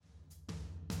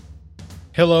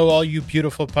Hello, all you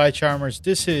beautiful PyCharmers.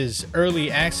 This is Early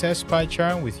Access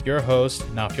PyCharm with your host,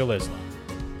 Nafil Islam.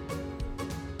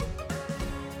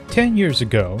 10 years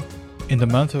ago, in the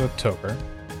month of October,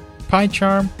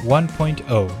 PyCharm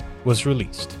 1.0 was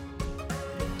released.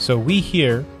 So we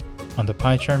here on the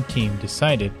PyCharm team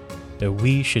decided that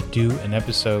we should do an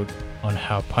episode on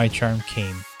how PyCharm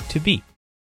came to be.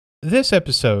 This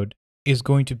episode is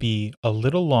going to be a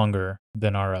little longer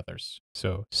than our others.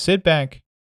 So sit back,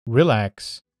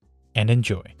 relax, and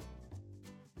enjoy.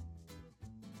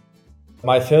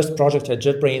 My first project at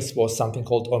JetBrains was something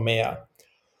called Omea,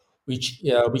 which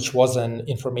was an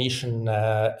information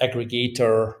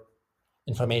aggregator,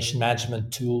 information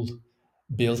management tool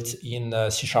built in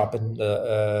C Sharp and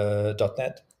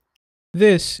 .NET.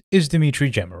 This is Dmitry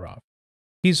Jemerov.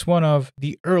 He's one of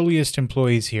the earliest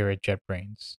employees here at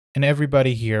JetBrains, and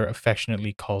everybody here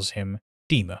affectionately calls him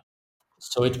Dima.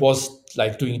 So it was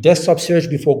like doing desktop search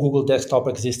before Google Desktop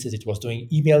existed. It was doing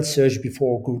email search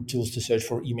before Google tools to search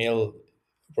for email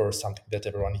were something that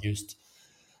everyone used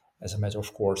as a matter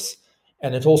of course.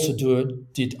 And it also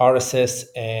did RSS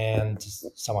and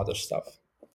some other stuff.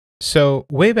 So,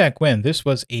 way back when, this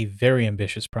was a very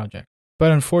ambitious project,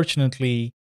 but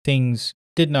unfortunately, things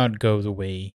did not go the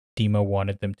way Dima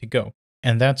wanted them to go.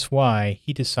 And that's why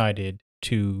he decided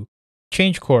to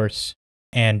change course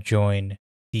and join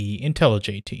the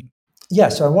IntelliJ team. Yeah,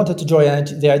 so I wanted to join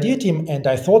the idea team, and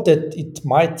I thought that it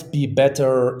might be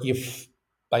better if,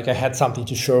 like, I had something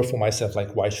to show for myself.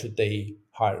 Like, why should they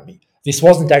hire me? This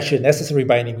wasn't actually necessary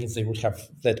by any means. They would have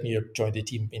let me join the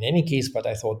team in any case, but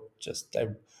I thought just I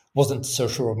wasn't so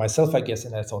sure of myself, I guess,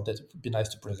 and I thought that it would be nice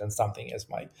to present something as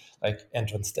my like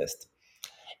entrance test.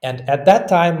 And at that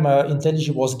time,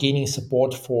 IntelliJ was gaining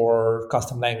support for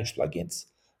custom language plugins.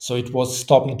 So it was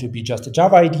stopping to be just a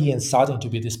Java IDE and starting to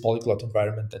be this polyglot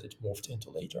environment that it moved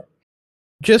into later.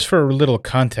 Just for a little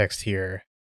context here,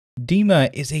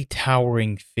 Dima is a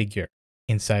towering figure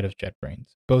inside of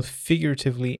JetBrains, both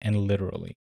figuratively and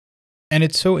literally. And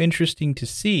it's so interesting to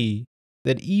see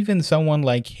that even someone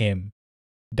like him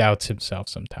doubts himself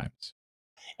sometimes.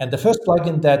 And the first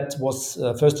plugin that was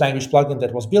first language plugin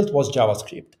that was built was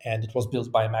JavaScript, and it was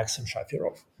built by Maxim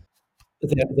Shafirov.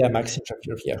 The Maxim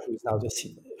Shafirov, yeah, who is now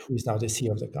the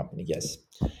CEO of the company. Yes,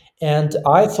 and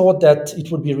I thought that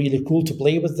it would be really cool to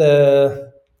play with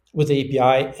the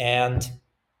API and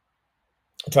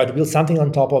try to build something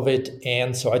on top of it.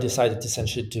 And so I decided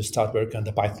essentially to start working on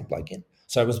the Python plugin.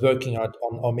 So I was working on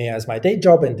Omea as my day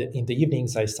job, and in the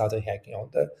evenings I started hacking on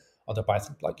the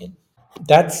Python plugin.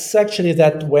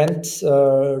 That went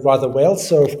rather well.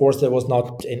 So of course there was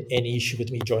not any issue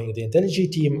with me joining the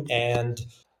IntelliJ team, and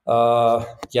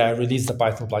yeah, I released the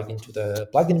Python plugin to the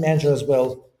plugin manager as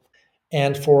well.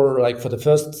 And for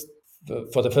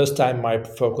the first time, my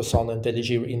focus on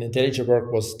IntelliJ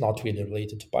work was not really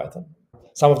related to Python.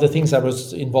 Some of the things I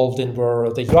was involved in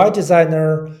were the UI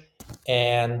designer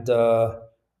and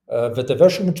with the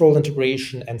version control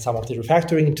integration and some of the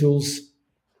refactoring tools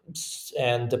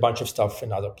and a bunch of stuff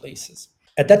in other places.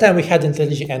 At that time, we had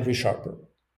IntelliJ and ReSharper.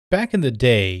 Back in the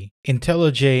day,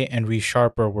 IntelliJ and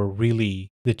ReSharper were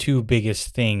really the two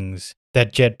biggest things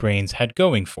that JetBrains had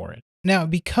going for it. Now,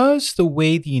 because the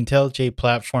way the IntelliJ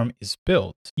platform is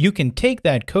built, you can take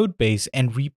that code base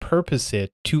and repurpose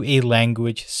it to a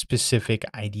language specific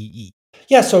IDE.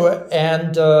 Yeah, so,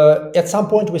 and at some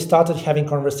point we started having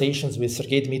conversations with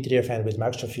Sergei Dmitriev and with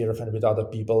Max Shafirov and with other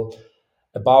people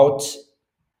about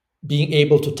being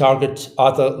able to target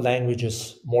other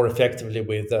languages more effectively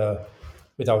with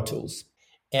our tools.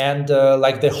 And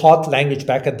like the hot language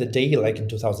back at the day, like in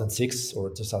 2006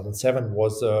 or 2007,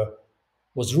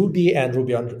 was Ruby, and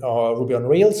Ruby on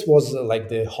Rails was like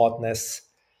the hotness.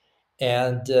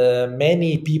 And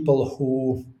many people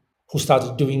who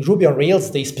started doing Ruby on Rails,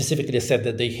 they specifically said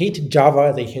that they hated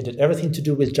Java, they hated everything to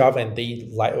do with Java, and they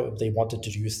wanted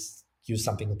to use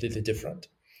something completely different.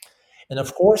 And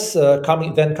of course,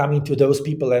 coming to those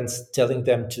people and telling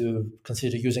them to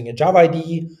consider using a Java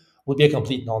IDE would be a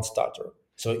complete non-starter.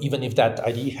 So even if that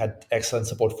IDE had excellent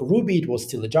support for Ruby, it was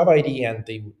still a Java IDE, and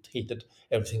they hated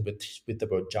everything with the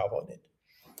word Java on it.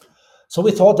 So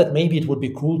we thought that maybe it would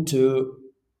be cool to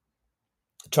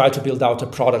try to build out a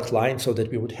product line so that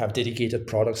we would have dedicated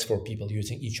products for people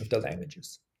using each of the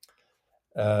languages,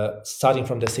 starting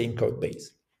from the same code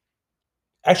base.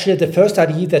 Actually, the first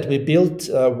IDE that we built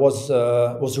was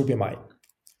RubyMine,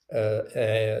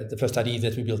 the first IDE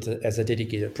that we built as a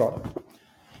dedicated product.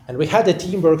 And we had a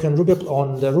team work on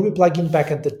the Ruby plugin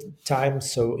back at the time.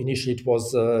 So initially it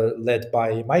was led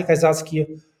by Mike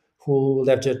Isaacski, who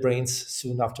left JetBrains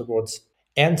soon afterwards.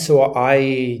 And so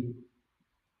I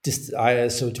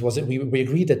so it was we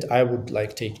agreed that I would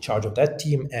like take charge of that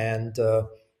team and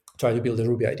try to build a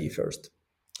Ruby ID first.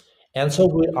 And so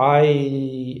we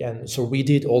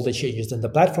did all the changes in the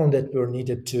platform that were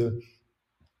needed to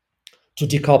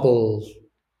decouple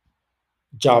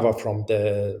Java from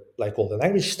the like all the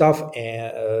language stuff,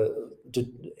 and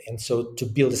so to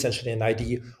build essentially an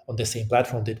ID on the same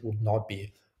platform that would not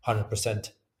be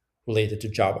 100% related to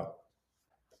Java.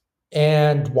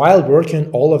 And while working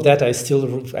on all of that, I still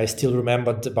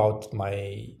remembered about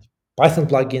my Python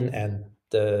plugin and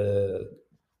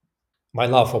my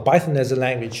love for Python as a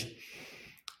language.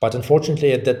 But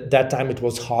unfortunately, at that time, it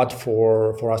was hard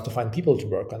for us to find people to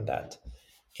work on that.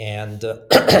 And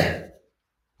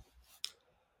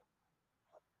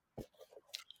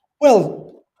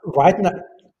well, right now,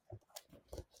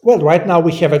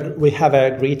 we have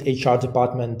a great HR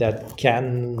department that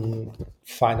can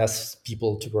find us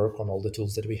people to work on all the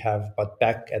tools that we have. But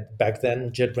back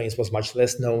then, JetBrains was much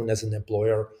less known as an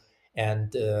employer,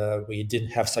 and we didn't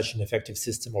have such an effective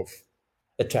system of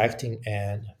attracting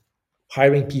and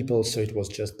hiring people. So it was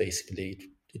just basically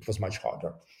it was much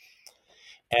harder.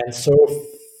 And so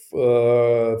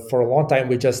for a long time,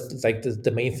 we just like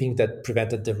the main thing that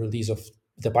prevented the release of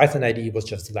the Python IDE was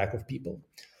just the lack of people.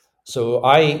 So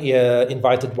I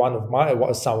invited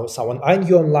someone I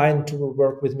knew online to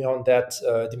work with me on that,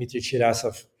 Dmitry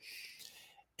Chirasov,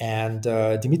 and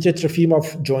Dmitry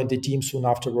Trofimov joined the team soon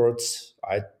afterwards.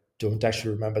 I don't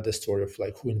actually remember the story of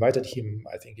like who invited him.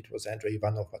 I think it was Andrei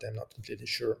Ivanov, but I'm not completely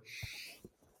sure.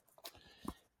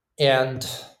 And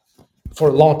for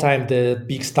a long time, the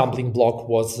big stumbling block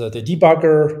was the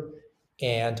debugger.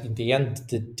 And in the end,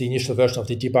 the initial version of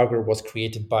the debugger was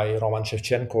created by Roman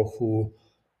Shevchenko, who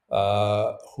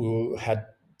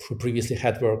previously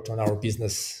had worked on our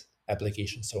business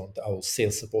applications, so on our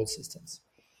sales support systems.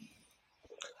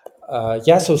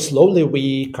 So slowly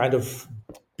we kind of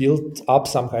built up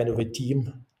some kind of a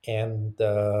team, and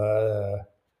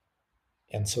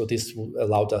so this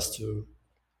allowed us to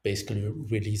basically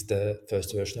release the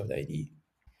first version of the IDE.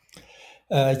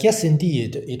 Yes,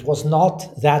 indeed. It was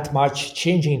not that much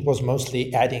changing. It was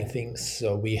mostly adding things.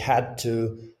 So we had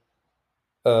to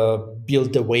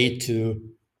build a way to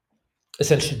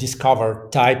essentially discover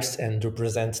types and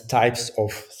represent types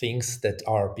of things that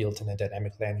are built in a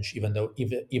dynamic language, even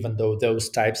though those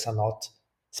types are not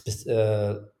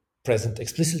present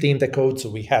explicitly in the code. So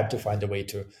we had to find a way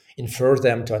to infer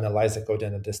them, to analyze the code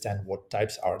and understand what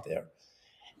types are there.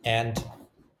 And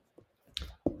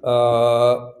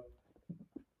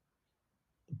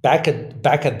back at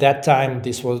that time,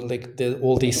 this was like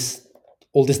all this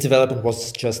development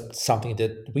was just something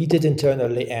that we did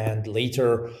internally, and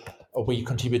later we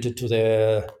contributed to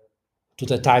the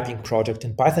typing project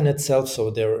in Python itself. So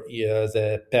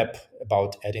the PEP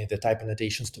about adding the type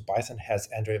annotations to Python has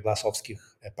Andrei Vlasovsky,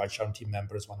 a PyCharm team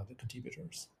member, as one of the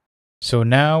contributors. So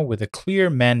now, with a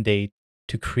clear mandate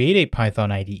to create a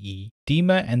Python IDE,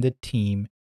 Dima and the team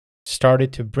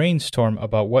started to brainstorm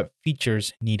about what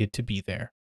features needed to be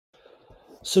there.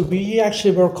 So we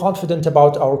actually were confident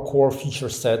about our core feature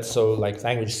set, so like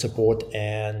language support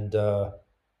and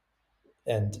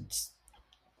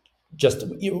just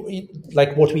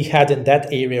like what we had in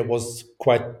that area was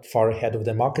quite far ahead of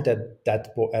the market at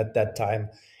that time,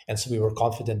 and so we were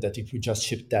confident that if we just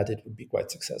shipped that, it would be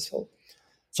quite successful.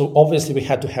 So obviously we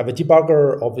had to have a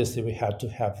debugger. Obviously we had to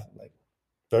have like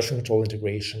version control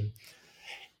integration.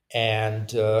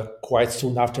 And quite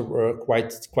soon after,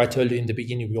 quite early in the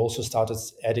beginning, we also started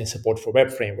adding support for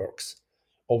web frameworks.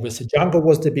 Obviously, Django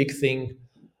was the big thing,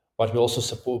 but we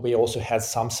also had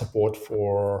some support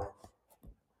for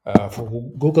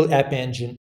Google App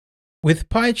Engine. With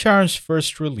PyCharm's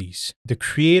first release, the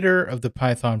creator of the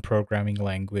Python programming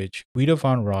language, Guido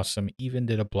von Rossum, even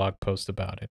did a blog post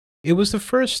about it. It was the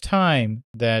first time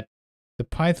that the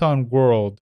Python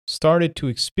world started to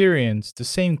experience the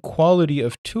same quality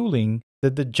of tooling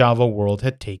that the Java world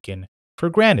had taken for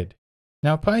granted.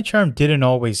 Now, PyCharm didn't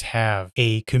always have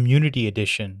a community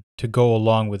edition to go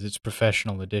along with its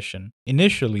professional edition.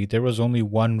 Initially, there was only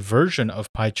one version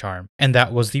of PyCharm, and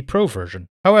that was the Pro version.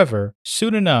 However,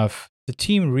 soon enough, the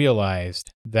team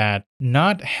realized that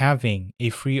not having a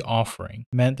free offering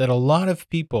meant that a lot of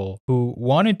people who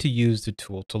wanted to use the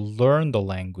tool to learn the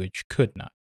language could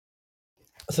not.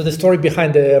 So the story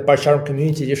behind the PyCharm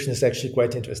Community Edition is actually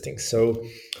quite interesting. So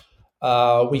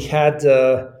we had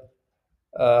so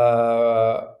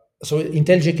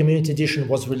IntelliJ Community Edition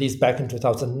was released back in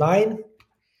 2009,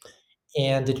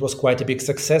 and it was quite a big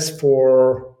success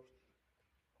for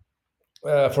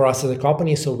us as a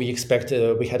company. So we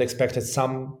had expected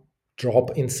some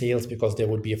drop in sales because there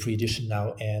would be a free edition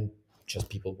now, and just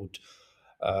people would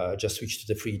just switched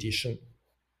to the free edition.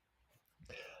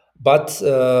 But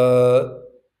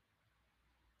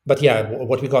yeah,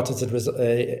 what we got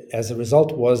as a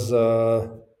result was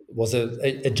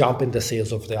a jump in the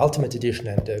sales of the Ultimate Edition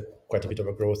and quite a bit of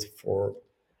a growth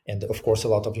and of course a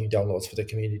lot of new downloads for the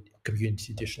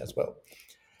community edition as well.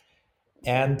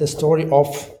 And the story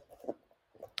of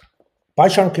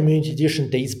PyCharm Community Edition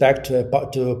dates back to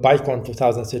PyCon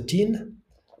 2013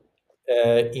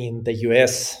 in the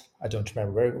US. I don't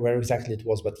remember where exactly it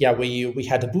was, but yeah, we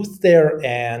had a booth there,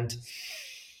 and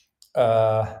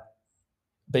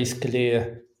basically,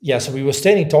 yeah, so we were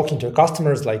standing talking to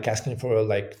customers, like asking for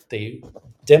they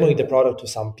demoing the product to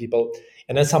some people,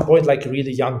 and at some point, like a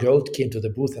really young girl came to the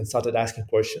booth and started asking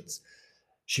questions.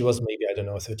 She was maybe, I don't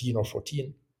know, 13 or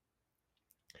 14.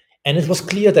 And it was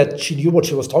clear that she knew what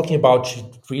she was talking about. She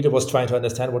really was trying to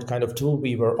understand what kind of tool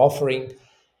we were offering,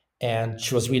 and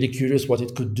she was really curious what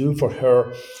it could do for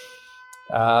her.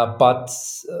 But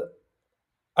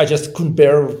I just couldn't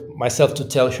bear myself to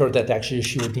tell her that actually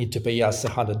she would need to pay us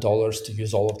 $100 to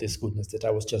use all of this goodness that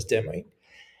I was just demoing.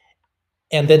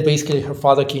 And then basically her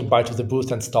father came by to the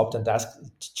booth and stopped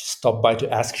by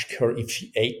to ask her if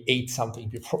she ate something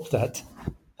before that.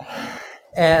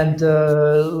 And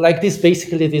this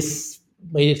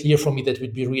made it clear for me that it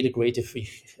would be really great if we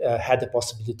had the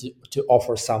possibility to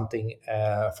offer something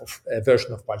for a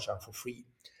version of PyCharm for free.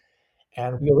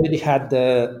 And we already had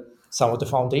some of the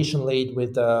foundation laid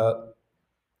with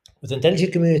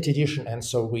IntelliJ Community Edition, and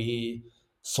so we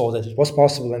saw that it was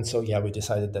possible, and so yeah, we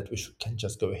decided that can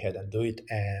just go ahead and do it.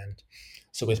 And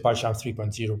so with PyCharm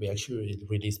 3.0, we actually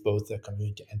released both the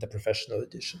community and the professional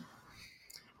edition.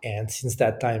 And since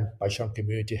that time, PyCharm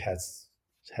Community has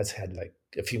had like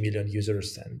a few million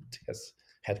users and has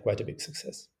had quite a big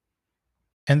success.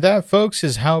 And that, folks,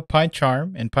 is how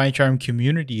PyCharm and PyCharm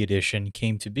Community Edition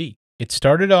came to be. It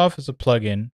started off as a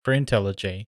plugin for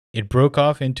IntelliJ. It broke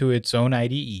off into its own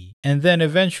IDE, and then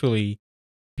eventually,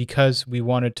 because we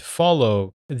wanted to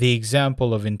follow the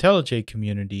example of IntelliJ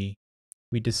Community,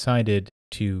 we decided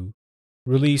to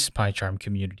release PyCharm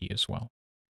Community as well.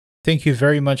 Thank you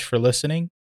very much for listening.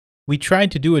 We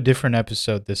tried to do a different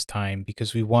episode this time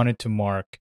because we wanted to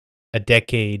mark a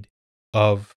decade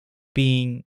of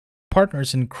being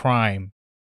partners in crime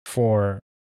for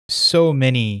so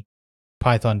many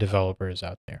Python developers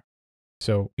out there.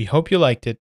 So we hope you liked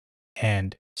it,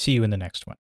 and see you in the next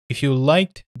one. If you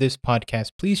liked this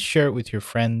podcast, please share it with your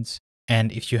friends.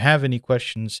 And if you have any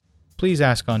questions, please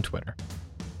ask on Twitter.